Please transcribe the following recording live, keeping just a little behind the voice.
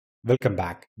Welcome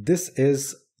back. This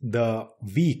is the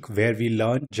week where we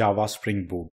learn Java Spring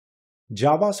Boot.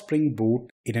 Java Spring Boot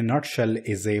in a nutshell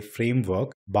is a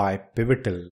framework by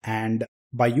Pivotal, and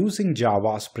by using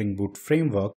Java Spring Boot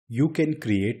framework, you can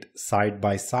create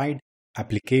side-by-side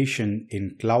application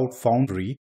in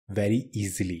CloudFoundry very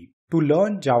easily. To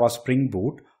learn Java Spring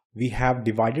Boot, we have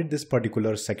divided this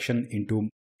particular section into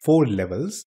 4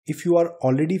 levels. If you are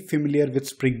already familiar with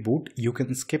Spring Boot, you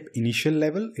can skip initial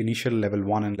level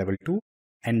 1 and level 2,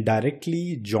 and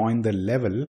directly join the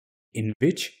level in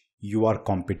which you are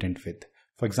competent with.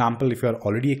 For example, if you are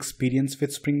already experienced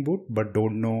with Spring Boot but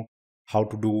don't know how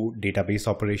to do database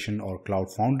operation or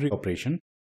CloudFoundry operation,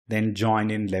 then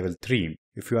join in level 3.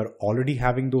 If you are already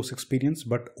having those experience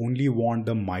but only want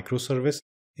the microservice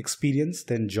experience,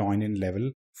 then join in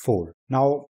level 4.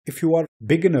 Now, if you are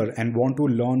beginner and want to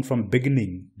learn from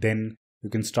beginning, then you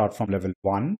can start from level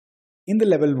 1. In the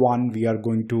level 1, we are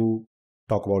going to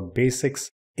talk about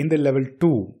basics. In the level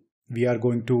 2, we are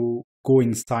going to go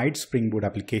inside Spring Boot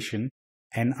application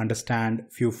and understand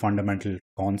few fundamental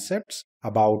concepts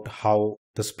about how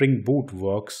the Spring Boot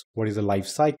works, what is the life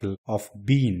cycle of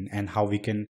bean and how we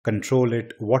can control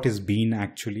it, what is bean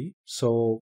actually.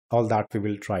 So all that we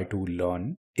will try to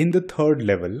learn. In the third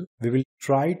level, we will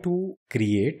try to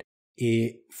create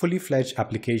a fully fledged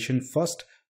application first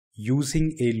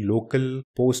using a local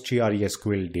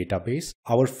PostgreSQL database.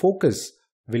 Our focus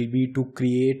will be to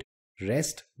create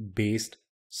REST-based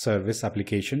service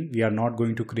application. We are not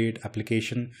going to create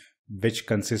application which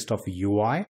consists of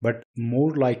UI, but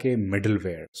more like a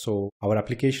middleware. So our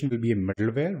application will be a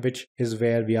middleware, which is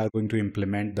where we are going to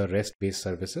implement the REST-based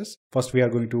services. First, we are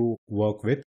going to work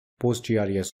with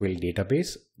PostgreSQL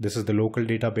database. This is the local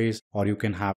database, or you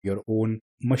can have your own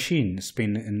machine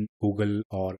spin in Google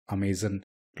or Amazon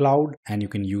Cloud, and you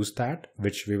can use that,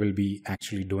 which we will be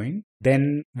actually doing.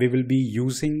 Then we will be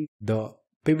using the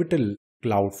Pivotal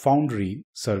CloudFoundry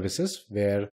services,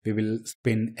 where we will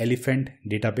spin Elephant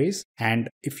database. And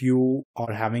if you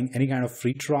are having any kind of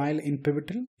free trial in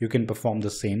Pivotal, you can perform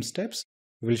the same steps.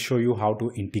 We will show you how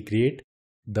to integrate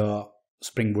the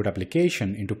Spring Boot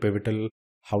application into Pivotal,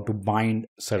 how to bind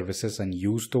services and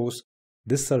use those.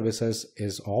 This services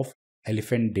is of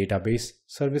Elephant database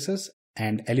services,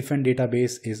 and Elephant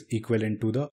database is equivalent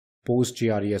to the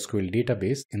PostgreSQL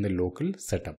database in the local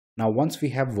setup. Now, once we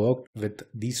have worked with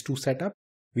these two setups,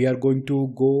 we are going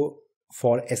to go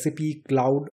for SAP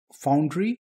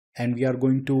CloudFoundry, and we are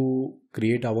going to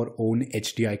create our own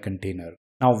HDI container.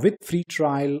 Now, with free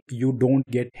trial, you don't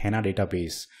get HANA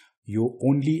database. You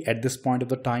only at this point of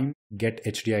the time get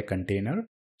HDI container.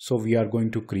 So we are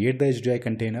going to create the HDI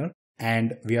container,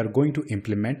 and we are going to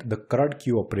implement the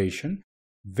CRUDQ operation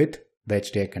with the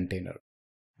HDI container.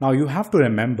 Now you have to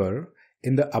remember,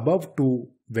 in the above two,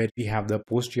 where we have the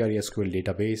PostgreSQL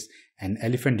database and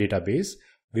Elephant database,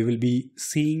 we will be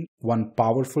seeing one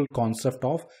powerful concept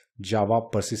of Java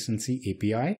Persistency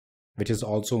API, which is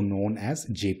also known as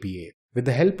JPA. With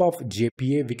the help of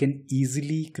JPA, we can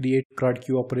easily create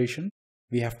CRUDQ operation.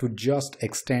 We have to just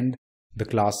extend the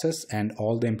classes and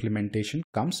all the implementation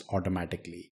comes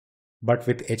automatically. But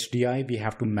with HDI, we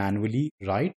have to manually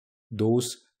write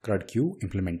those CRUDQ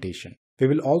implementation. We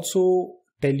will also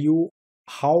tell you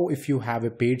how, if you have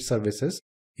a paid services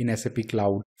in SAP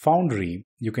CloudFoundry,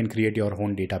 you can create your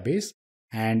own database.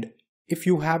 And if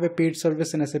you have a paid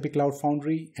service in SAP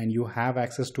CloudFoundry and you have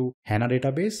access to HANA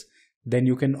database, then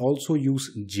you can also use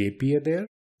JPA there.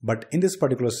 But in this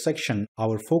particular section,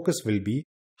 our focus will be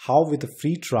how with a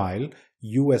free trial,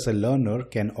 you as a learner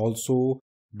can also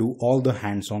do all the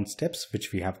hands-on steps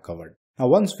which we have covered. Now,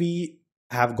 once we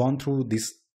have gone through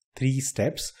these 3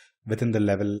 steps within the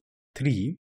level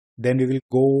 3, then we will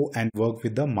go and work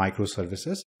with the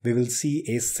microservices. We will see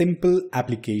a simple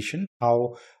application,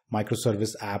 how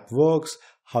microservice app works,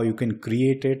 how you can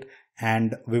create it,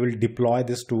 and we will deploy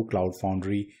this to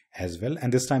CloudFoundry as well.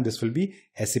 And this time this will be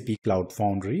SAP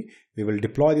CloudFoundry. We will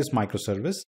deploy this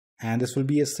microservice, and this will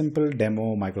be a simple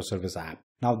demo microservice app.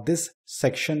 Now this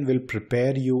section will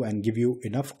prepare you and give you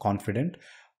enough confidence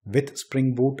with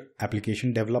Spring Boot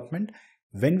application development.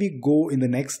 When we go in the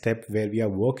next step where we are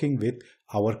working with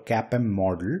our CAPM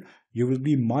model, you will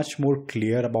be much more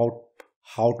clear about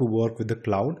how to work with the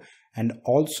cloud. And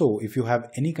also, if you have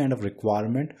any kind of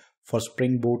requirement for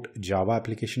Spring Boot Java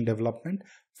application development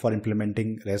for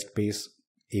implementing REST-based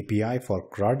API for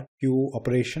CRUDQ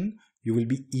operation, you will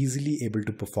be easily able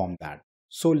to perform that.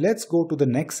 So let's go to the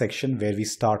next section where we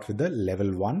start with the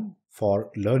level 1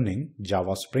 for learning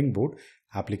Java Spring Boot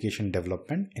application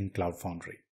development in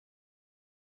CloudFoundry.